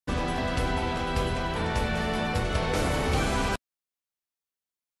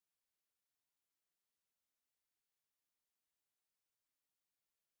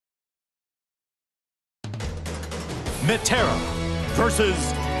Metera versus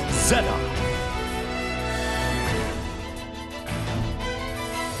Zeta.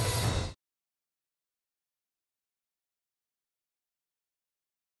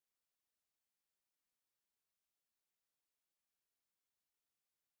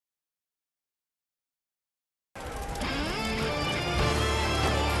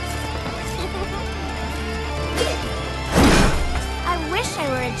 I wish I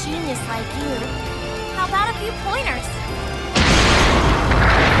were a genius like you. How about a few pointers?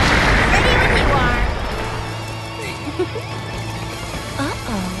 Ready when you are.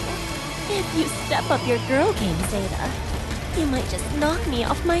 Uh-oh. If you step up your girl game, Zeta, you might just knock me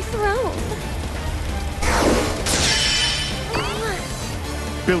off my throne.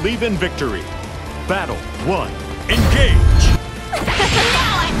 Believe in victory. Battle 1. Engage!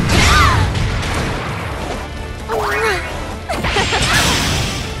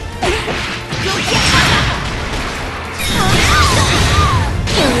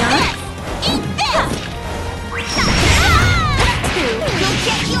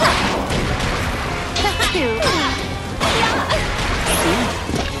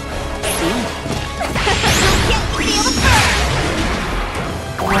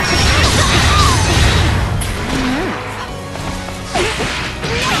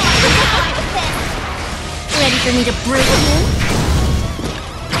 Ready for me to break in?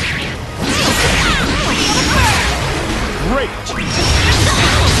 Great!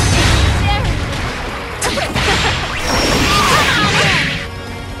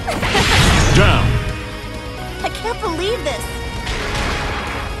 Down! I can't believe this.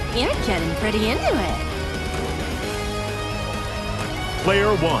 You're getting pretty into it.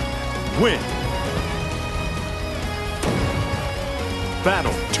 Player 1. Win!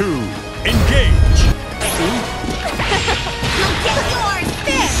 Battle 2. Engage! You'll get yours,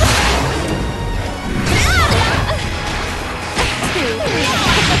 fish!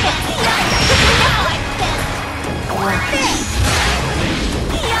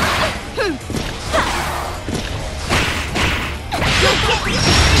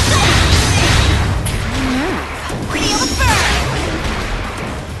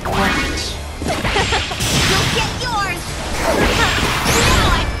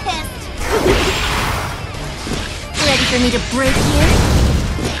 Ready for me to break here?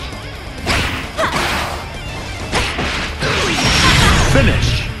 Finish!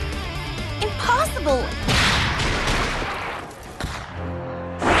 Impossible!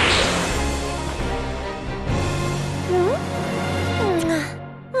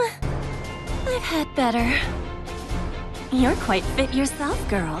 I've had better. You're quite fit yourself,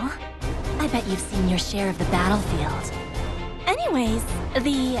 girl. I bet you've seen your share of the battlefield. Anyways,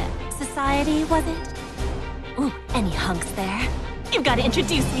 the society, was it? Ooh, any hunks there? You've got to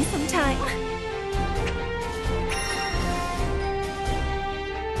introduce me sometime.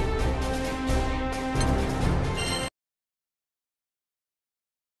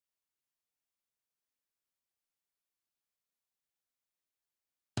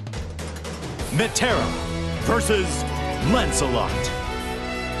 Metera versus Lancelot.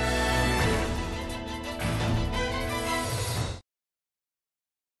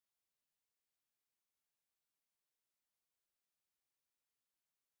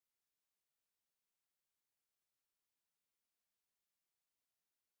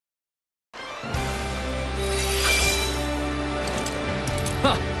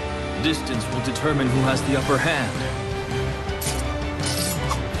 Distance will determine who has the upper hand.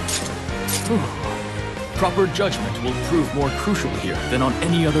 Proper judgment will prove more crucial here than on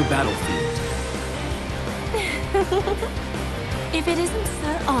any other battlefield. If it isn't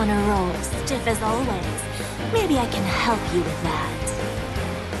Sir Honor Roll, stiff as always, maybe I can help you with that.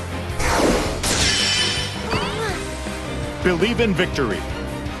 Believe in victory.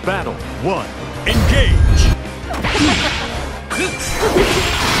 Battle 1. Engage!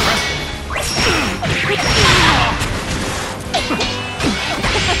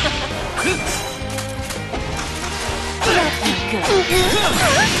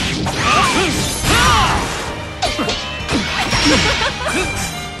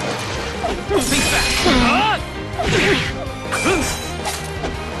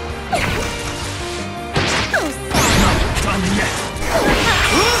 Not done yet.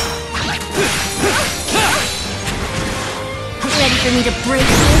 Ready for me to break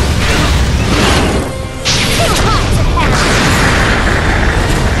you?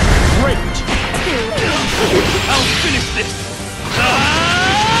 Great! I'll finish this!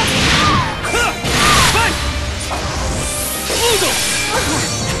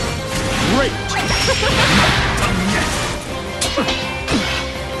 Great! Not done yet.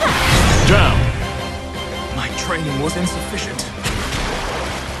 Down! My training was in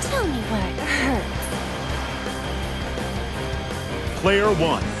Player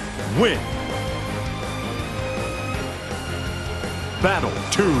 1, win. Battle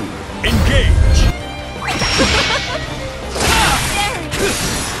 2, engage.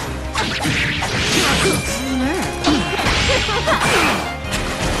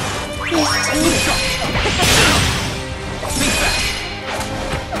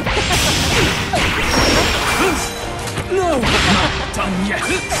 No! Not done yet!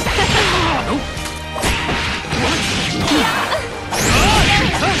 Nope.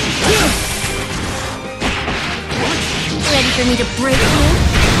 Ready for me to break you?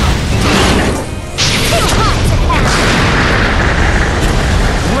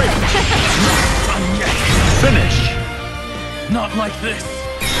 Great. Not done yet! Finish. Not like this!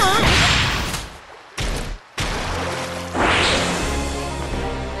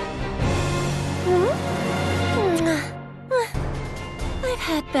 I've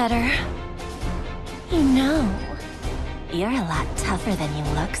had better. You know, you're a lot tougher than you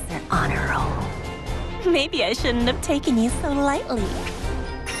look, Sir Honor Roll. Maybe I shouldn't have taken you so lightly.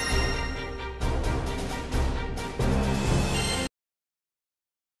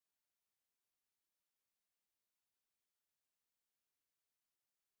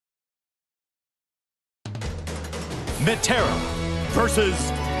 Metera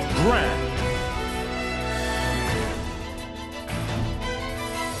versus Gran.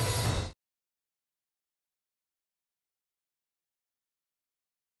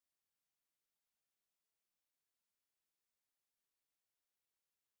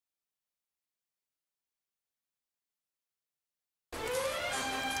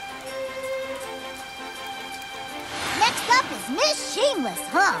 Next up is Miss Shameless,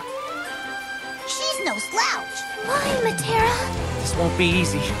 huh? She's no slouch. Why, Metera? This won't be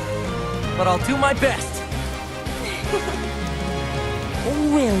easy, but I'll do my best.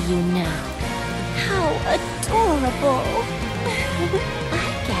 Will you now? How adorable. I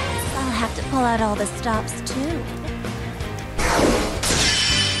guess I'll have to pull out all the stops too.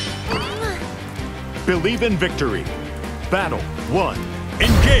 Believe in victory. Battle 1,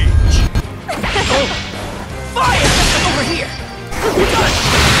 engage. Fire! Over here! Done!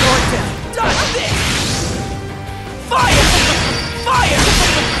 Sword down! Done! This! Fire! Fire!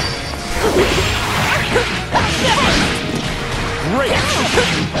 Great.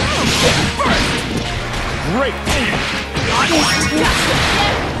 Great.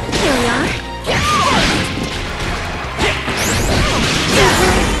 Here we are.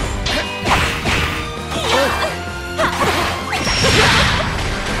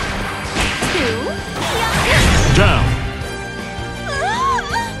 Down.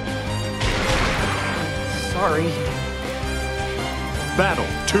 Sorry. Battle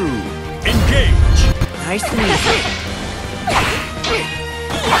 2, engage. Nice to meet you.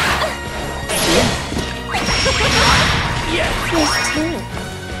 Yes!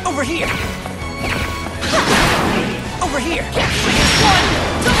 Over here! Over here! One!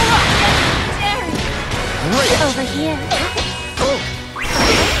 Double up! Great. Over here. Over here!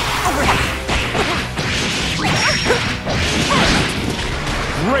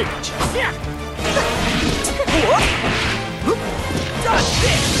 Great. Done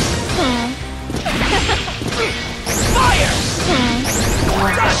this! Fire! Done this!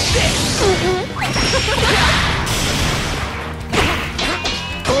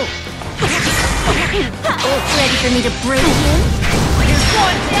 Ready for me to break you? Here's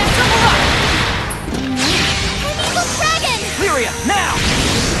one! Double up! Eagle Dragon! Lyria, now!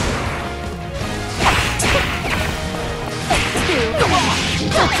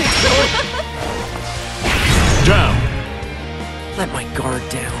 Down. Let my guard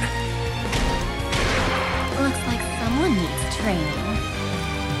down. Looks like someone needs training.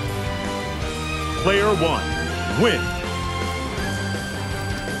 Player 1, win.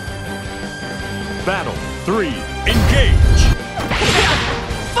 Battle 3, engage.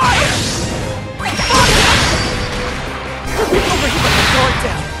 Fire! Fire! Over here, let my guard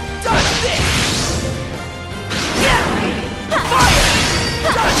down. Done this! Yeah! Fire!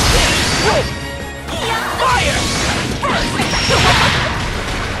 Done this! Fire!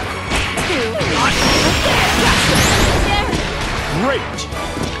 Great.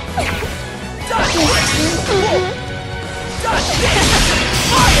 Done this! Done this!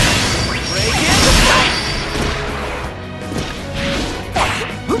 Fire! Break in the fight!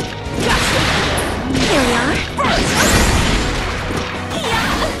 Here we are.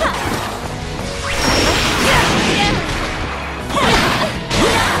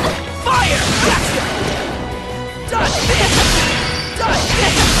 Fire! Done this! Done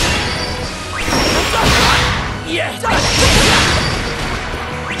this! Yeah! Done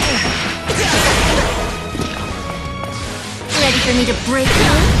Ready for for me to break in?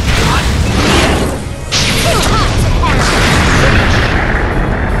 Too hot to handle.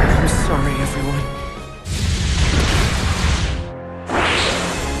 I'm sorry, everyone.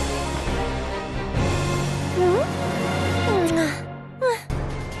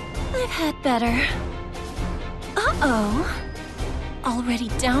 I've had better. Uh-oh. Already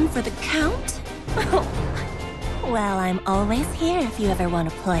down for the count? Well, I'm always here if you ever want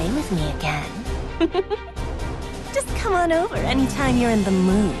to play with me again. Just come on over anytime you're in the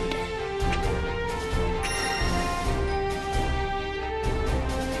mood.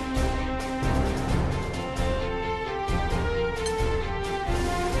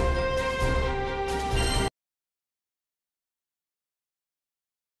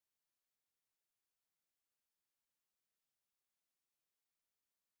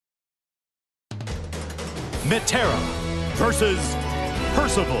 Metera versus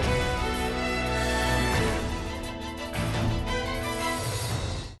Percival.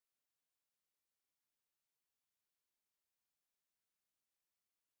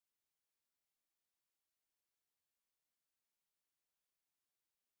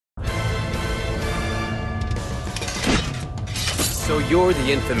 So you're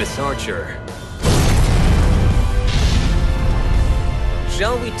the infamous archer.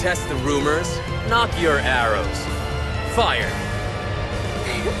 Shall we test the rumors? Knock your arrows. Fire!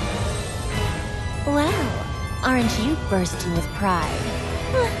 Well, aren't you bursting with pride?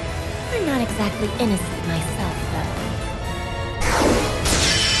 I'm not exactly innocent myself,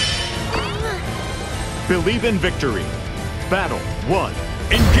 though. Believe in victory. Battle 1.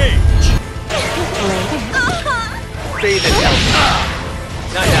 Engage! Bathe in hell.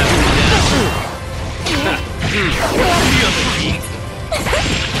 I have you now. Feel the heat.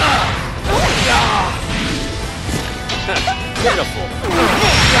 Pitiful.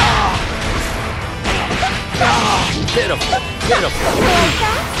 Pitiful. Pitiful.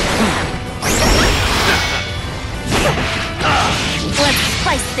 Let's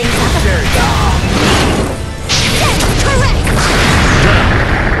spice things up. Very good. That's correct!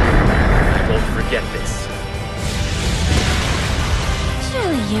 I won't forget this.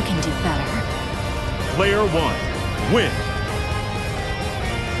 Surely you can do better. Player 1. Win.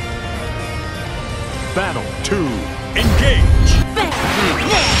 Battle 2. Engage! Bang!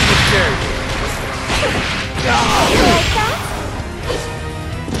 Very Like that?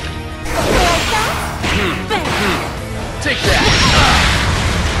 Like that? Bang! Take that!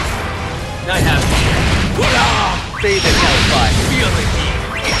 I have you. Bathe in hellfire. Feel the heat.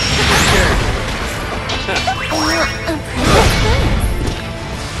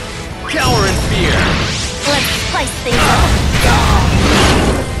 Cower in fear. Let's spice things up.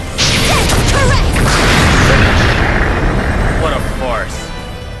 That's correct! What a farce.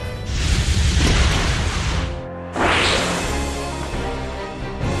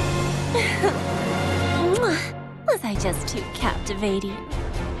 Was I just too captivating?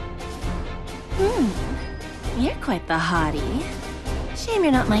 You're quite the hottie. Shame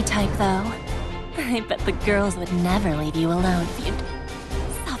you're not my type, though. I bet the girls would never leave you alone if you'd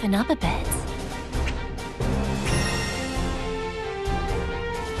soften up a bit.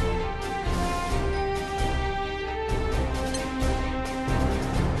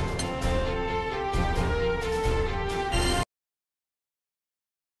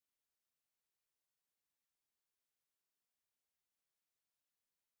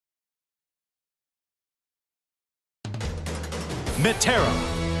 Metera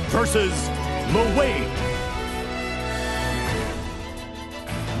versus Wayne.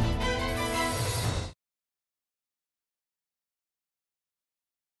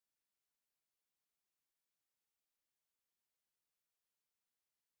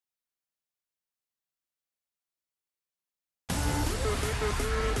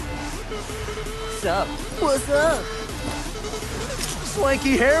 What's up? What's up?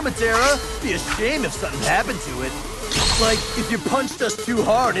 Swanky hair, Metera. Be a shame if something happened to it. Like if you punched us too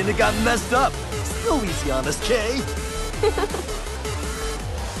hard and it got messed up. Go easy on us, Kay.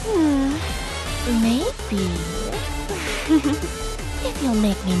 Maybe. If you'll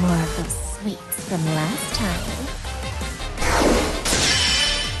make me more of those sweets from last time.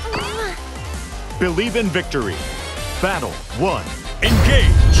 Believe in victory. Battle 1.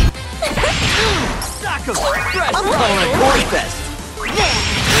 Engage! Sock 'em! I'm calling it Corn Fest.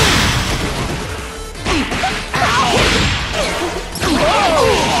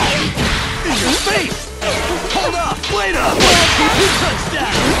 In your face! Hold up! Wait up!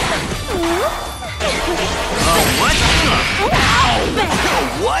 Touchdown! What? Ow!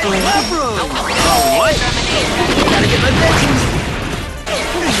 What? Lebro! What? Gotta get my vengeance!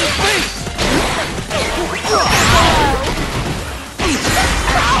 In your face!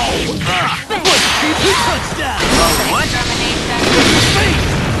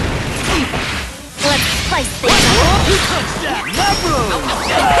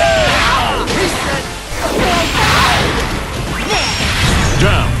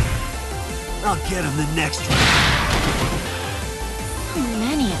 Down. I'll get him the next round. Too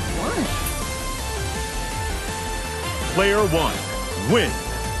many at once. Player 1, win.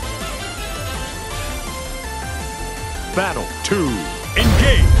 Battle 2,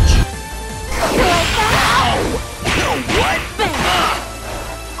 engage.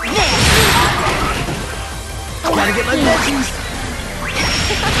 Gotta get my veggies.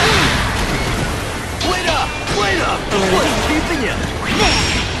 Wait up! Wait up! What's keeping you?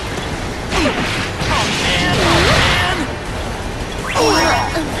 Oh man! Oh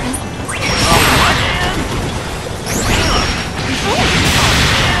man!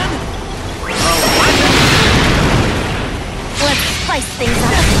 Let's spice things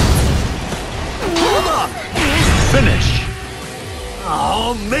up. Hold up! Finish.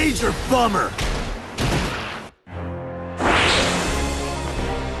 Oh, major bummer!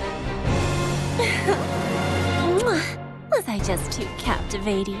 Was I just too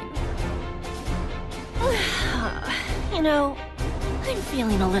captivating? You know, I'm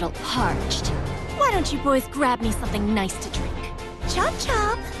feeling a little parched. Why don't you boys grab me something nice to drink? Chop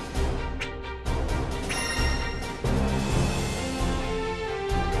chop!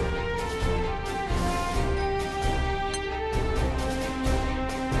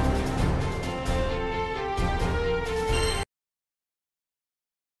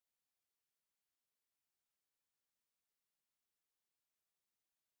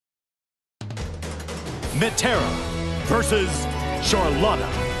 Metera versus Charlotta.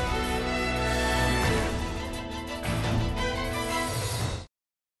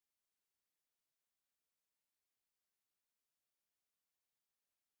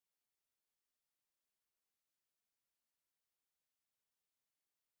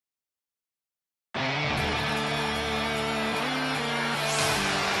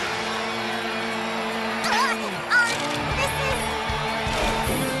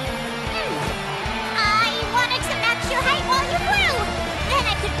 I wanted to match your height while you grew. Then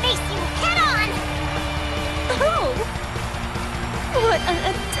I could face you head on. Oh! What an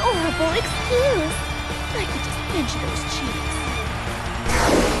adorable excuse! I could just pinch those cheeks.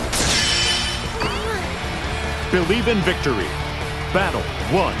 Believe in victory. Battle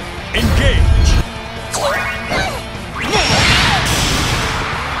 1, engage.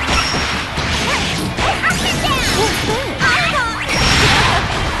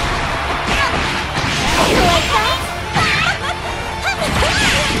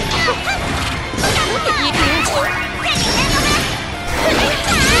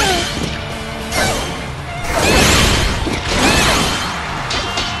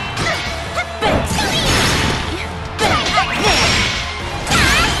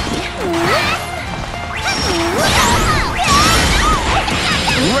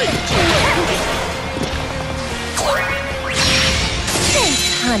 Thanks,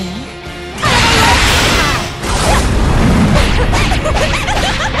 honey.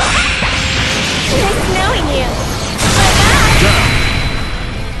 Nice knowing you.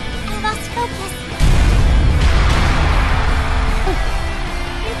 I lost focus.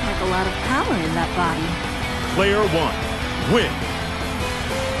 You pack a lot of power in that body. Player 1, win.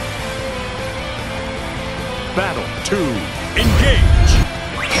 Battle 2, engage.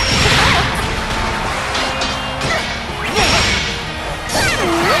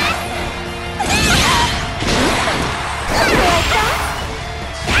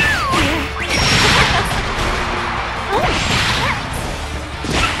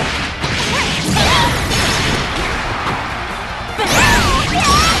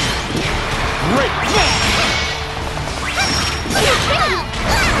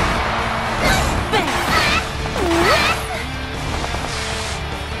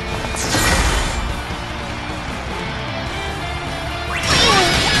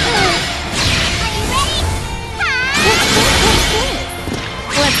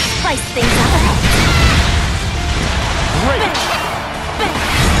 Spice things up. Great.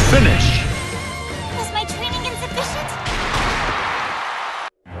 Finish. Was my training insufficient?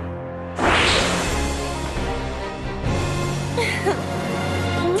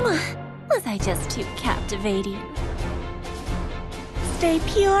 Was I just too captivating? Stay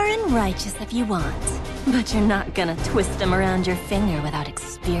pure and righteous if you want, but you're not gonna twist them around your finger without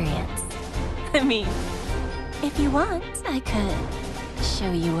experience. I mean, if you want, I could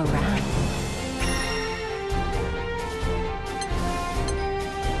show you around.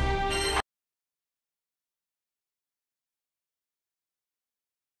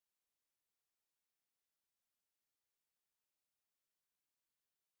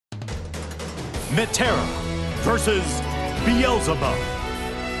 Metera versus Beelzebub.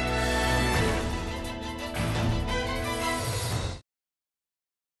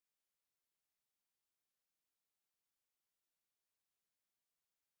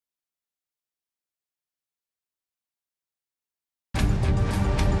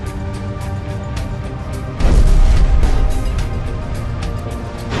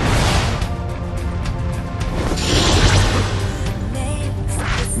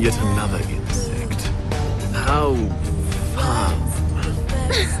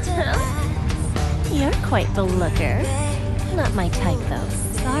 quite the looker. Not my type, though.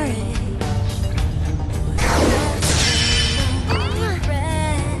 Sorry.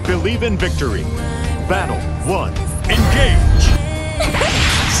 Believe in victory. Battle 1. Engage!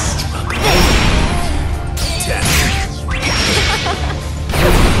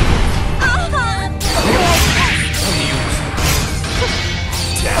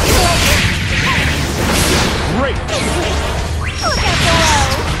 Great! Look out below!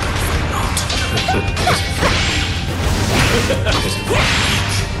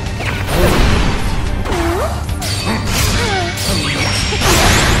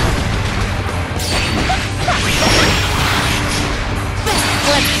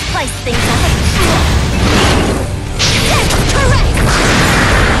 Let's spice things up. That's correct!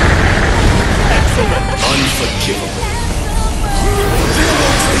 Excellent. Unforgivable.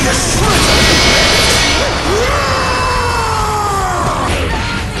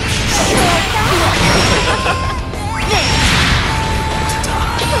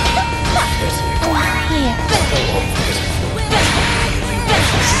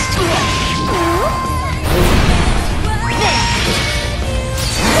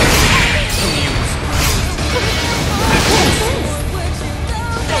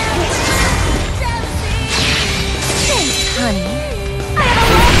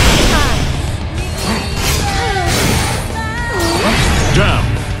 Down!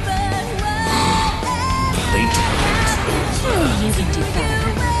 You can do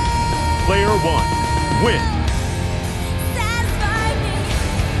better. Player 1. Win!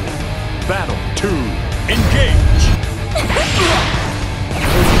 Battle 2. Engage!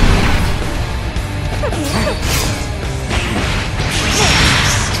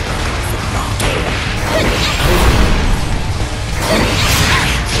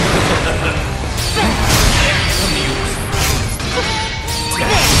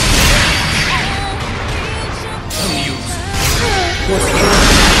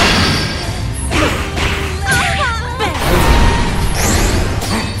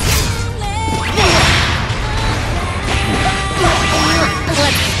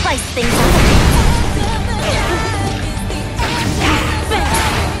 Let's spice things up.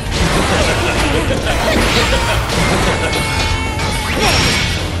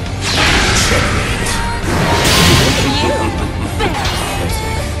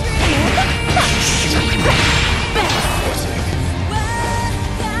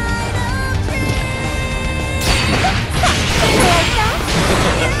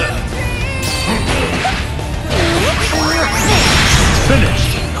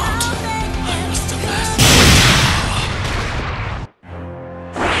 Finished!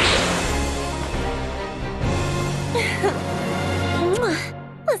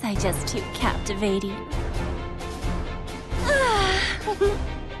 Was I just too captivating?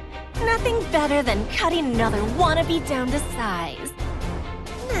 Nothing better than cutting another wannabe down to size.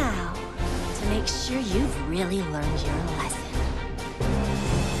 Now, to make sure you've really learned your lesson.